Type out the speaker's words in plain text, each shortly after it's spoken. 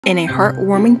In a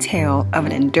heartwarming tale of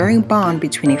an enduring bond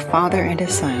between a father and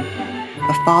his son,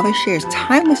 the father shares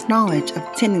timeless knowledge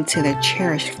of tending to their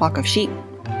cherished flock of sheep.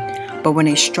 But when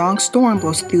a strong storm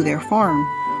blows through their farm,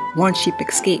 one sheep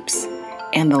escapes,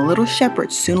 and the little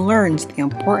shepherd soon learns the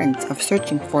importance of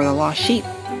searching for the lost sheep.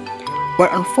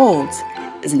 What unfolds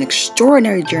is an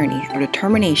extraordinary journey of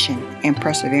determination and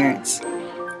perseverance,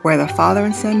 where the father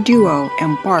and son duo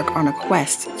embark on a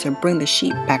quest to bring the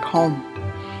sheep back home.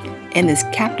 In this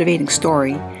captivating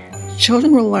story,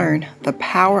 children will learn the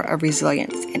power of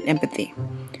resilience and empathy,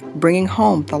 bringing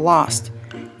home the lost,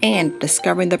 and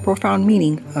discovering the profound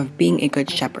meaning of being a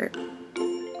good shepherd.